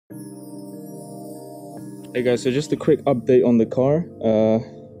Hey guys, so just a quick update on the car.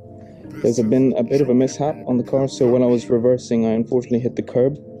 There's been a bit of a mishap on the car, so when I was reversing I unfortunately hit the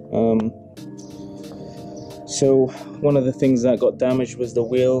curb. So one of the things that got damaged was the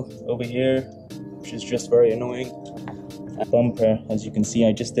wheel over here, which is just very annoying. And bumper, as you can see,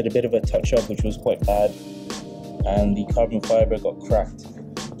 I just did a bit of a touch-up which was quite bad, and the carbon fiber got cracked,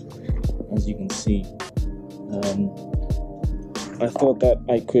 as you can see. I thought that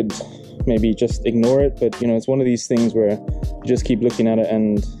I could maybe just ignore it, but you know, it's one of these things where you just keep looking at it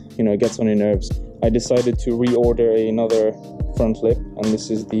and you know, it gets on your nerves. I decided to reorder another front lip, and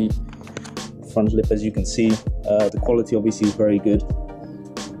this is the front lip. As you can see, the quality obviously is very good.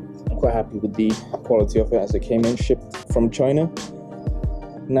 I'm quite happy with the quality of it as it came in shipped from China.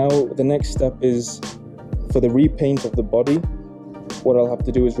 Now the next step is for the repaint of the body. What I'll have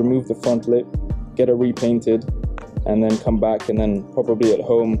to do is remove the front lip, get it repainted, and then come back and then probably at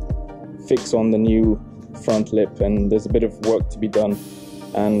home fix on the new front lip. And there's a bit of work to be done,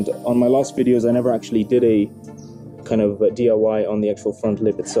 and on my last videos I never actually did a kind of a DIY on the actual front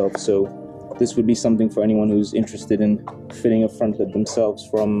lip itself, so this would be something for anyone who's interested in fitting a front lip themselves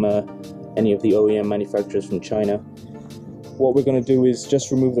from any of the OEM manufacturers from China. What we're going to do is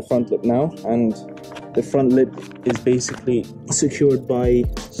just remove the front lip now, and the front lip is basically secured by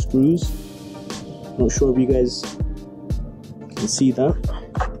screws. Not sure if you guys can see that,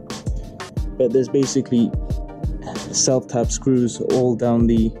 but there's basically self-tap screws all down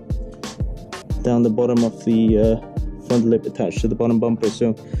the bottom of the front lip attached to the bottom bumper.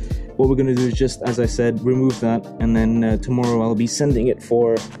 So what we're going to do is just, as I said, remove that, and then tomorrow I'll be sending it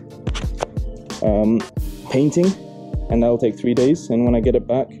for painting, and that'll take 3 days, and when I get it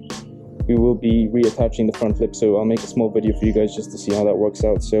back we will be reattaching the front lip. So I'll make a small video for you guys just to see how that works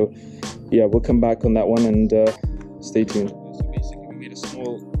out. So yeah, we'll come back on that one, and stay tuned. So basically we made a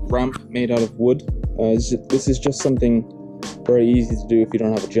small ramp made out of wood. This is just something very easy to do if you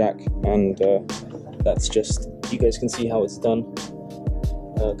don't have a jack, and that's just, you guys can see how it's done.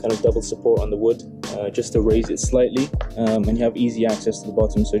 Kind of double support on the wood, just to raise it slightly, and you have easy access to the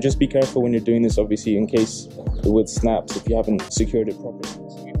bottom. So just be careful when you're doing this, obviously, in case the wood snaps if you haven't secured it properly.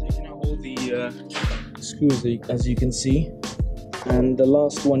 So we've taken out all the screws, as you can see, and the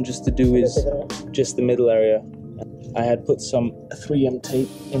last one just to do is just the middle area. I had put some 3M tape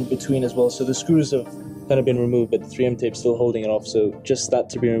in between as well, so the screws have kind of been removed, but the 3M tape's still holding it off, so just that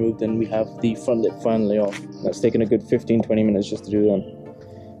to be removed, and we have the front lip finally off. That's taken a good 15-20 minutes just to do that.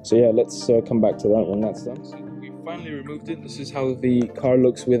 So yeah, let's come back to that when that's done. So we finally removed it. This is how the car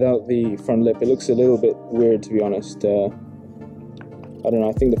looks without the front lip. It looks a little bit weird, to be honest. I don't know,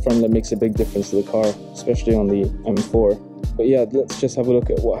 I think the front lip makes a big difference to the car, especially on the M4. But yeah, let's just have a look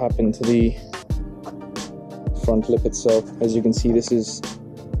at what happened to the front lip itself. As you can see, this is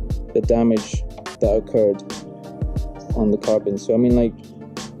the damage that occurred on the carbon. So I mean, like,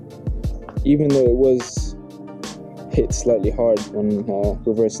 even though it was hit slightly hard when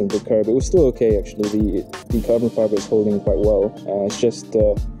reversing the curb, it was still okay actually. The carbon fiber is holding quite well. It's just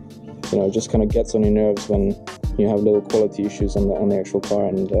you know, it just kind of gets on your nerves when you have little quality issues on the actual car.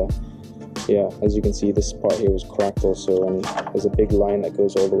 And yeah, as you can see, this part here was cracked also, and there's a big line that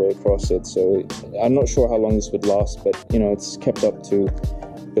goes all the way across it. So I'm not sure how long this would last, but you know, it's kept up to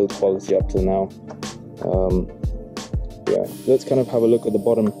build quality up till now. Yeah, let's kind of have a look at the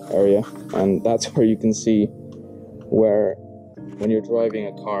bottom area, and that's where you can see where when you're driving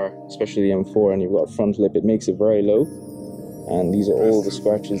a car, especially the M4, and you've got a front lip, it makes it very low, and these are all the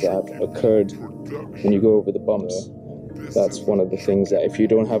scratches that have occurred when you go over the bumps. That's one of the things that if you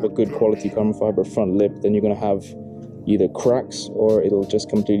don't have a good quality carbon fiber front lip, then you're going to have either cracks or it'll just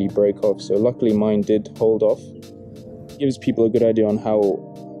completely break off. So luckily mine did hold off. It gives people a good idea on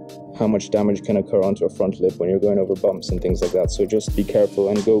how much damage can occur onto a front lip when you're going over bumps and things like that. So just be careful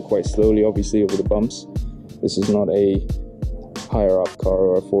and go quite slowly, obviously, over the bumps. This is not a higher up car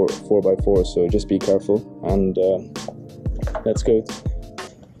or a 4x4, so just be careful. And let's go.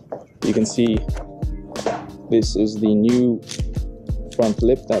 You can see this is the new front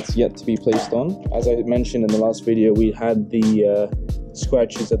lip that's yet to be placed on. As I mentioned in the last video, we had the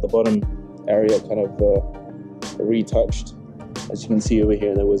scratches at the bottom area kind of retouched. As you can see over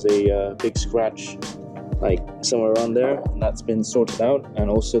here, there was a big scratch like somewhere around there, and that's been sorted out, and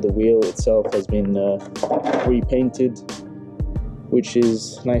also the wheel itself has been repainted, which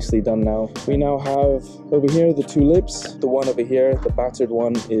is nicely done now. We now have over here the two lips. The one over here, the battered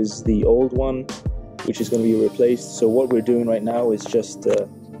one, is the old one, which is going to be replaced. So what we're doing right now is just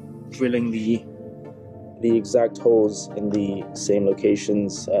drilling the exact holes in the same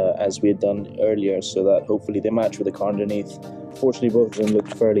locations as we had done earlier, so that hopefully they match with the car underneath, Fortunately, both of them look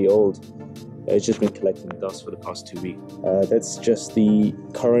fairly old. It's just been collecting dust for the past 2 weeks. That's just the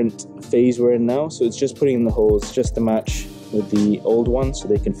current phase we're in now. So it's just putting in the holes just to match with the old one so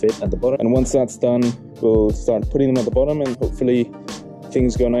they can fit at the bottom. And once that's done, we'll start putting them at the bottom and hopefully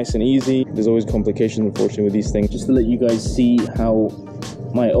things go nice and easy. There's always complications, unfortunately, with these things. Just to let you guys see how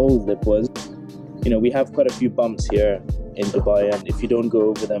my old lip was. You know, we have quite a few bumps here in Dubai, and if you don't go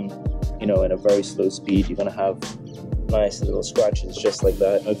over them, you know, in a very slow speed, you're gonna have nice little scratches just like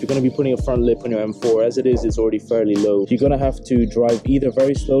that. If you're going to be putting a front lip on your M4, as it is, it's already fairly low. You're going to have to drive either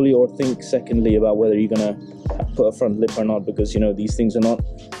very slowly or think secondly about whether you're going to put a front lip or not, because, you know, these things are not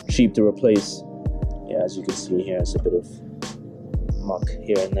cheap to replace. Yeah, as you can see here, it's a bit of muck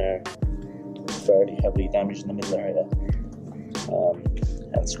here and there. Fairly heavily damaged in the middle area.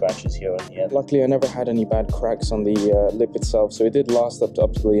 And scratches here on the end. Luckily, I never had any bad cracks on the lip itself, so it did last up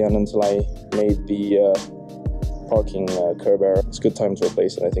to the end until I made the parking curb area. It's a good time to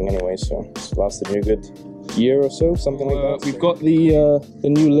replace it, I think, anyway, so it's lasted me a good year or so, something like that. We've got the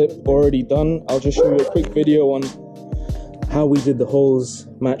new lip already done. I'll just show you a quick video on how we did the holes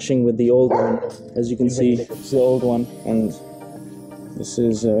matching with the old one. As you can see, this is the old one, and this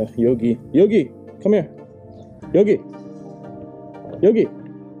is Yogi. Yogi, come here. Yogi. Yogi.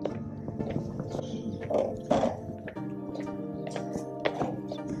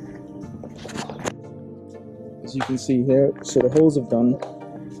 As you can see here, so the holes have done.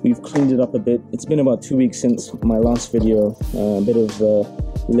 We've cleaned it up a bit. It's been about 2 weeks since my last video. A bit of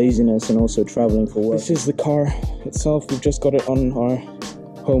laziness and also traveling for work. This is the car itself. We've just got it on our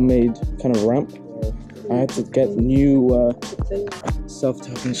homemade kind of ramp. I had to get new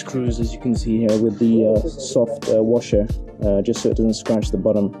self-tapping screws, as you can see here, with the soft washer, just so it doesn't scratch the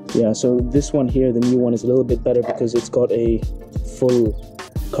bottom. Yeah, so this one here, the new one, is a little bit better because it's got a full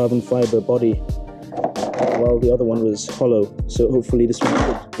carbon fiber body, while the other one was hollow. So hopefully this one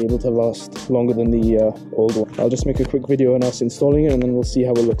should be able to last longer than the old one. I'll just make a quick video on us installing it, and then we'll see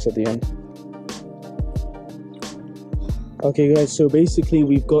how it looks at the end. Okay guys, so basically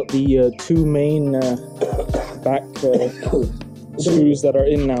we've got the two main back screws that are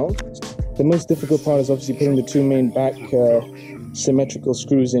in now. The most difficult part is obviously putting the two main back symmetrical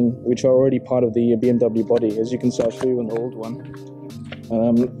screws in, which are already part of the BMW body. As you can see, I'll show you on the old one.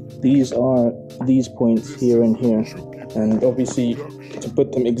 These are these points here and here, and obviously to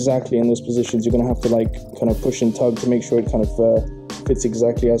put them exactly in those positions, you're going to have to like kind of push and tug to make sure it kind of fits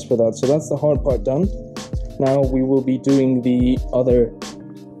exactly as per that. So that's the hard part done. Now we will be doing the other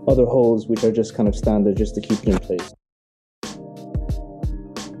holes, which are just kind of standard, just to keep it in place.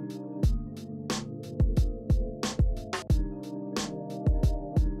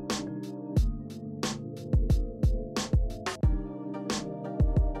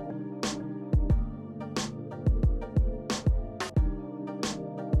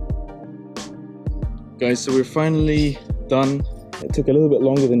 Guys, so we're finally done. It took a little bit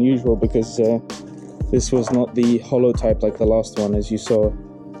longer than usual because this was not the hollow type like the last one, as you saw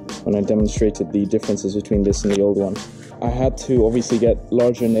when I demonstrated the differences between this and the old one. I had to obviously get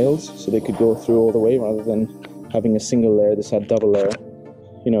larger nails so they could go through all the way rather than having a single layer. This had double layer.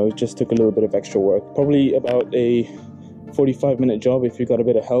 You know, it just took a little bit of extra work. Probably about a 45-minute job if you got a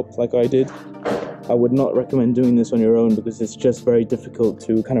bit of help like I did. I would not recommend doing this on your own because it's just very difficult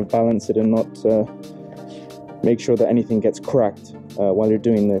to kind of balance it and not make sure that anything gets cracked while you're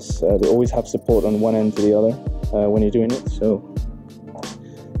doing this. They always have support on one end to the other when you're doing it. So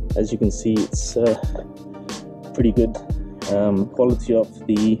as you can see, it's pretty good quality of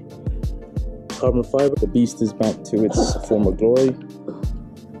the carbon fiber. The beast is back to its former glory.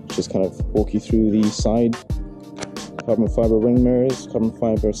 Just kind of walk you through the side carbon fiber ring mirrors, carbon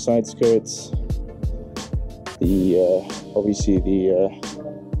fiber side skirts, the obviously the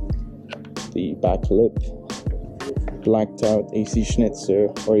back lip, blacked out AC Schnitzer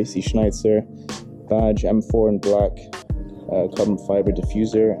or AC Schnitzer badge, M4 in black, carbon fiber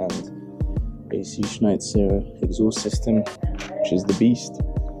diffuser, and AC Schnitzer exhaust system, which is the beast.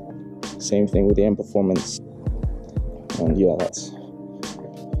 Same thing with the M Performance. And yeah, that's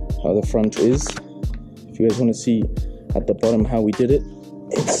how the front is. If you guys want to see at the bottom how we did it,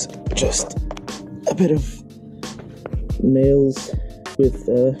 it's just a bit of nails with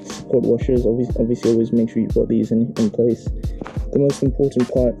support washers. Obviously always make sure you've got these in place. The most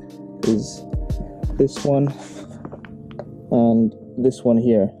important part is this one and this one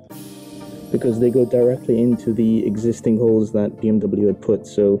here, because they go directly into the existing holes that BMW had put.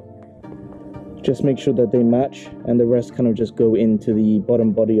 So just make sure that they match, and the rest kind of just go into the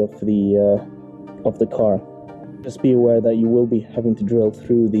bottom body of the car. Just be aware that you will be having to drill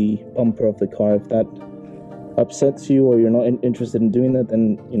through the bumper of the car if that upsets you or you're not interested in doing that,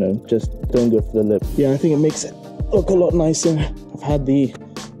 then, you know, just don't go for the lip. Yeah, I think it makes it look a lot nicer. I've had the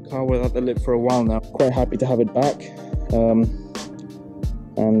car without the lip for a while now. Quite happy to have it back.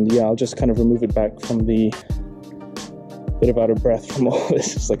 And yeah, I'll just kind of remove it back from the bit of out of breath from all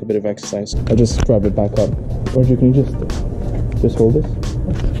this. It's like a bit of exercise. I'll just grab it back up. Roger, can you just hold this?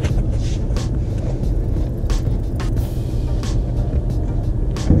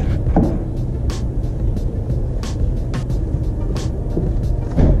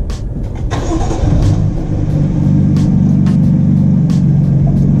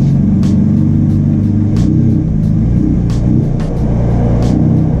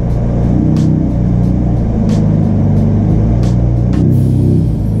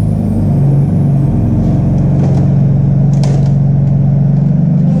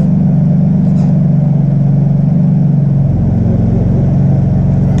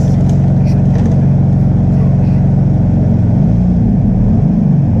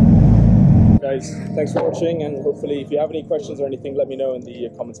 Thanks for watching, and hopefully if you have any questions or anything, let me know in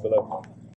the comments below.